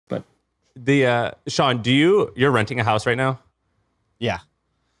The Sean, you're renting a house right now? Yeah.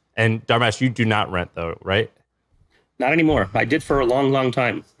 And Dharmesh, you do not rent though, right? Not anymore. I did for a long, long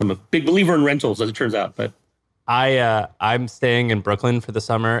time. I'm a big believer in rentals, as it turns out. But I'm staying in Brooklyn for the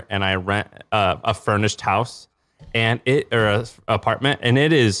summer, and I rent a furnished house or a apartment, and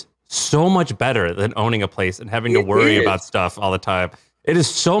it is so much better than owning a place and having to worry about stuff all the time. It is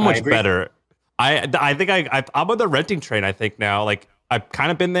so much better. I think I'm on the renting train. I think now, like I've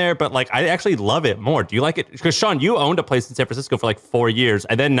kind of been there, but like I actually love it more. Do you like it? Because Sean, you owned a place in San Francisco for like 4 years,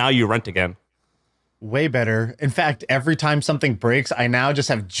 and then now you rent again. Way better. In fact, every time something breaks, I now just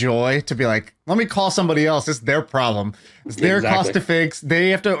have joy to be like, let me call somebody else. It's their problem. It's their cost to fix. They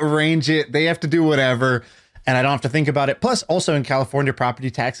have to arrange it. They have to do whatever. And I don't have to think about it. Plus, also in California,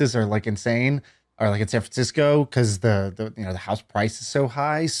 property taxes are like insane, or like in San Francisco, because the house price is so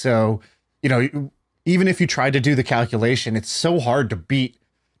high. So, even if you try to do the calculation, it's so hard to beat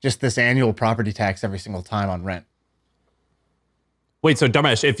just this annual property tax every single time on rent. Wait, so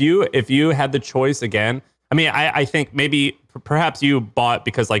Dharmesh, if you had the choice again, I mean, I think maybe perhaps you bought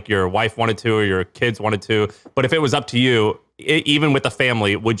because like your wife wanted to or your kids wanted to, but if it was up to you, even with the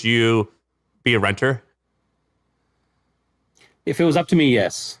family, would you be a renter? if it was up to me,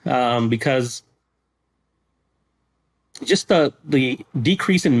 yes, because just the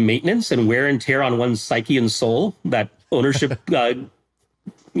decrease in maintenance and wear and tear on one's psyche and soul that ownership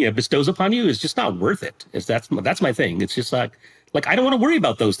bestows upon you is just not worth it. That's my thing. It's just like I don't want to worry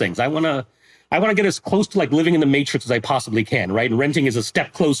about those things. I want to get as close to like living in the Matrix as I possibly can, right? And renting is a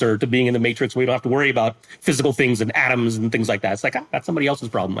step closer to being in the Matrix where you don't have to worry about physical things and atoms and things like that. It's like, that's somebody else's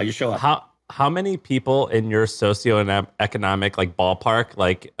problem. I just show up. How many people in your socioeconomic like ballpark,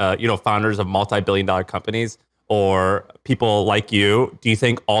 like founders of multi-billion-dollar companies or people like you, do you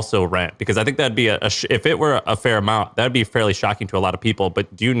think also rent? Because I think that'd be if it were a fair amount, that'd be fairly shocking to a lot of people.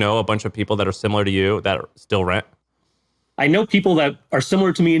 But do you know a bunch of people that are similar to you that still rent? I know people that are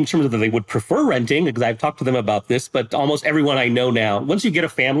similar to me in terms of that they would prefer renting, because I've talked to them about this, but almost everyone I know now, once you get a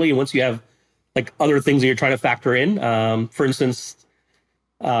family and once you have like other things that you're trying to factor in, for instance,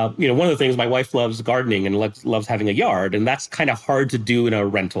 one of the things, my wife loves gardening and loves having a yard, and that's kind of hard to do in a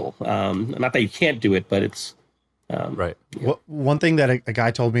rental. Not that you can't do it, but it's right. Yeah. Well, one thing that a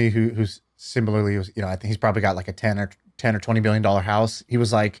guy told me who's similarly was, I think he's probably got like a 10 or $20 billion house. He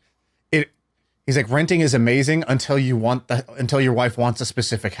was like, he's like, renting is amazing until your wife wants a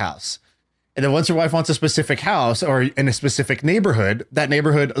specific house. And then once your wife wants a specific house or in a specific neighborhood, that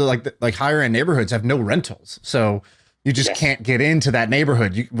neighborhood, like higher end neighborhoods have no rentals. So you just can't get into that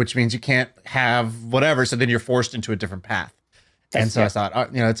neighborhood, which means you can't have whatever. So then you're forced into a different path. I thought,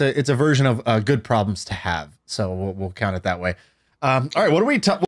 it's a version of good problems to have. So we'll count it that way. All right. What do we